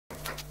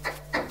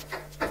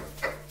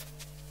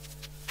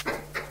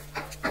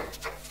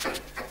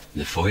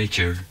the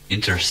Voyager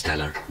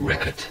interstellar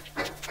record.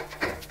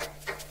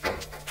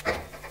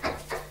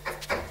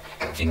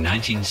 In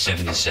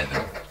 1977,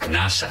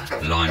 NASA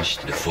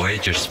launched the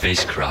Voyager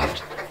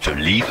spacecraft to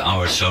leave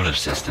our solar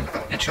system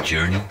and to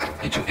journey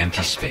into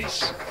empty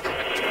space.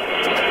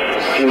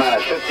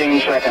 T-minus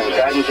 15 seconds.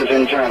 Guidance is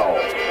internal.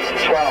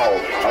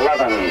 12,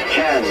 11,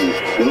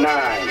 10,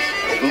 9.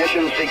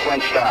 Ignition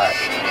sequence start.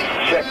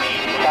 6,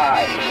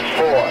 5,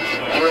 4,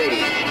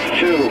 3,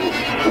 2,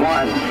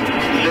 1,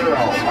 0.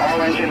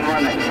 All engine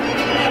running.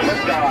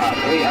 Liftoff.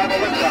 We have a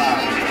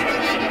liftoff.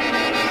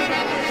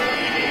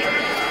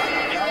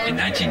 In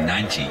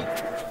 1990,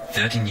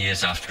 13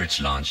 years after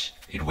its launch,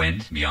 it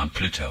went beyond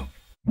Pluto.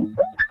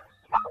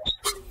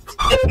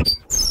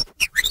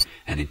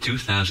 And in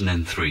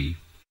 2003,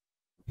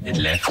 it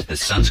left the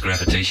sun's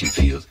gravitation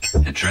field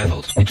and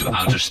traveled into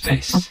outer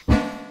space.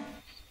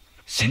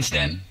 Since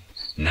then,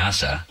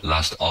 NASA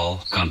lost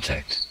all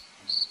contact.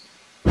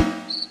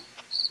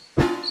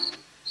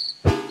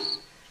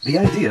 The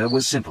idea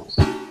was simple,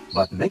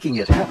 but making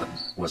it happen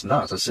was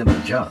not a simple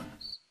job.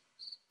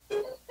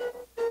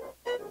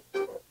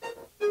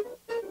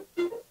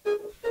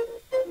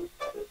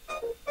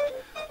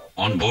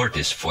 On board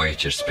this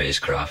Voyager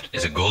spacecraft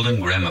is a golden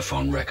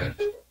gramophone record.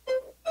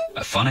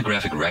 A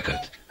phonographic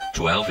record,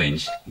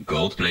 12-inch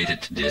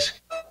gold-plated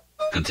disc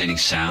containing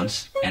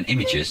sounds and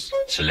images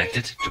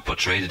selected to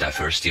portray the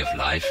diversity of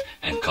life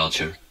and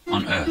culture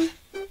on Earth.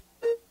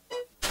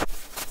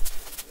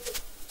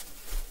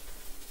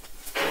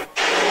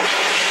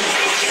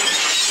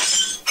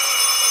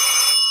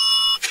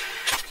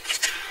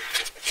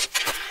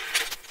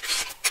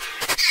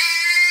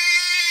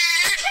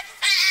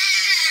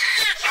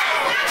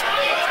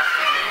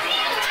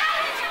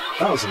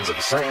 Thousands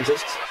of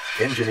scientists,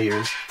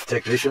 engineers,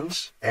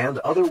 technicians, and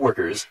other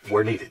workers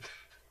were needed.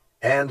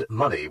 And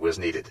money was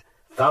needed.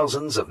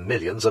 Thousands of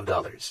millions of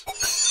dollars.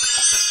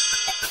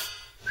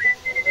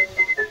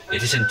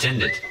 It is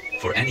intended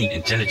for any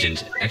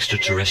intelligent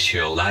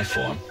extraterrestrial life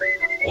form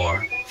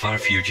or far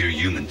future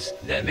humans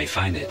that may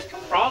find it.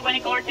 Frog when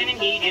he courts and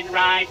he did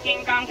right.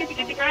 King Kong, kitty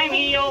kitty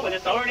cry-me-o, with a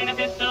sword and a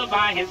pistol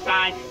by his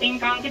side. King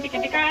Kong, kitty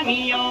kitty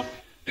cry-me-o.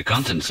 The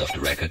contents of the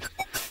record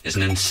is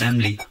an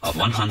assembly of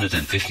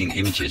 115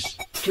 images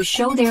to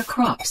show their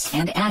crops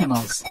and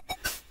animals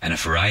and a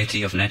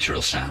variety of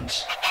natural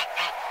sounds.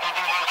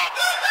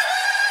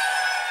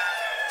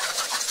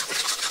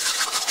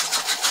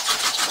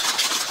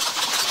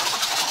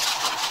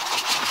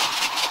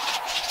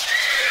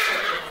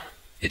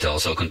 It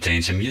also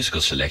contains a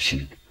musical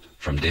selection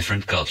from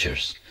different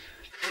cultures.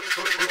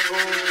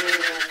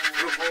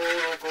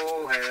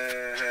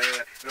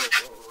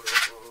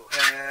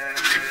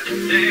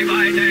 Day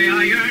by day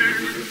I yearn,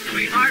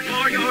 sweetheart,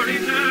 for your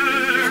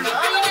return.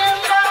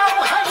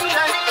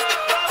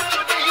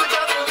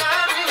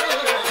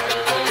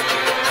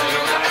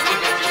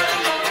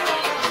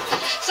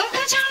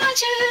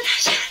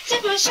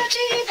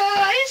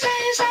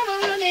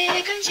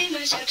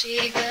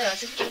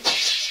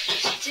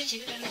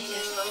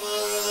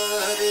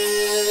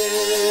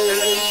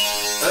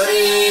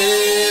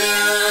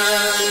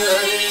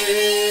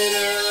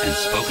 And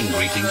spoken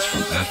greetings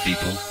from Earth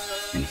people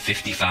in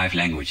 55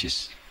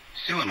 languages.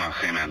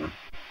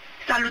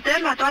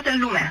 Salutări la toată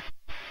lumea.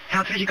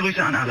 Herzliche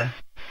Grüße an alle.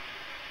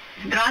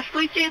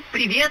 Здравствуйте,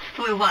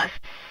 приветствую вас.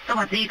 ส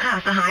วัสดีค่ะ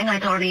สหายใน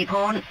ธรณีโ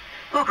พ้น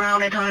พวกเรา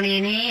ในธรณี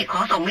นี้ขอ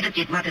ส่งมิตร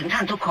จิตมาถึงท่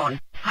านทุกคน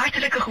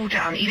Hartelijke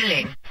groeten aan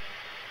iedereen.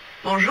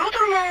 Bonjour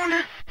tout le monde.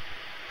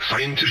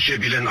 Sayın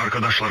Türkçe bilen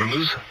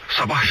arkadaşlarımız,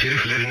 sabah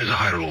şeriflerinize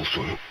hayırlı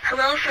olsun.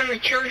 Hello from the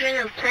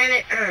children of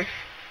planet Earth.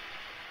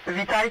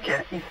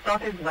 Witajcie,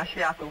 istoty z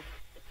zaświatu.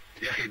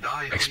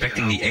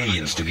 Expecting the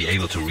aliens to be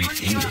able to read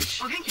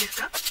English,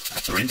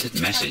 a printed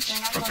message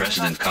from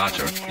President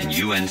Carter and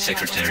UN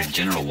Secretary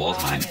General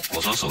Waldheim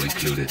was also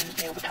included.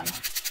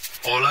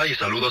 Hola y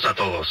saludos a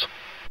todos.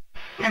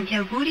 Tanti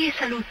auguri e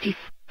saluti.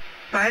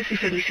 Paz e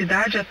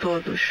felicidade a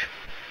todos.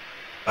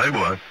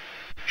 Aywa.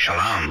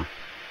 Shalom.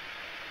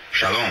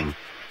 Shalom.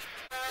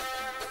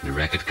 The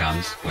record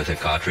comes with a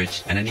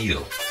cartridge and a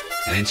needle,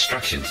 and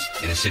instructions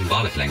in a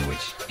symbolic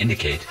language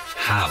indicate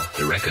how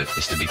the record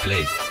is to be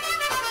played.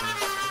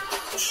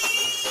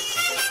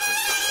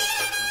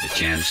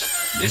 The chance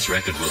this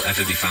record will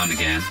ever be found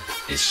again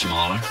is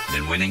smaller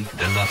than winning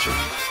the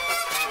lottery.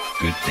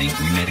 Good thing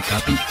we made a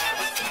copy.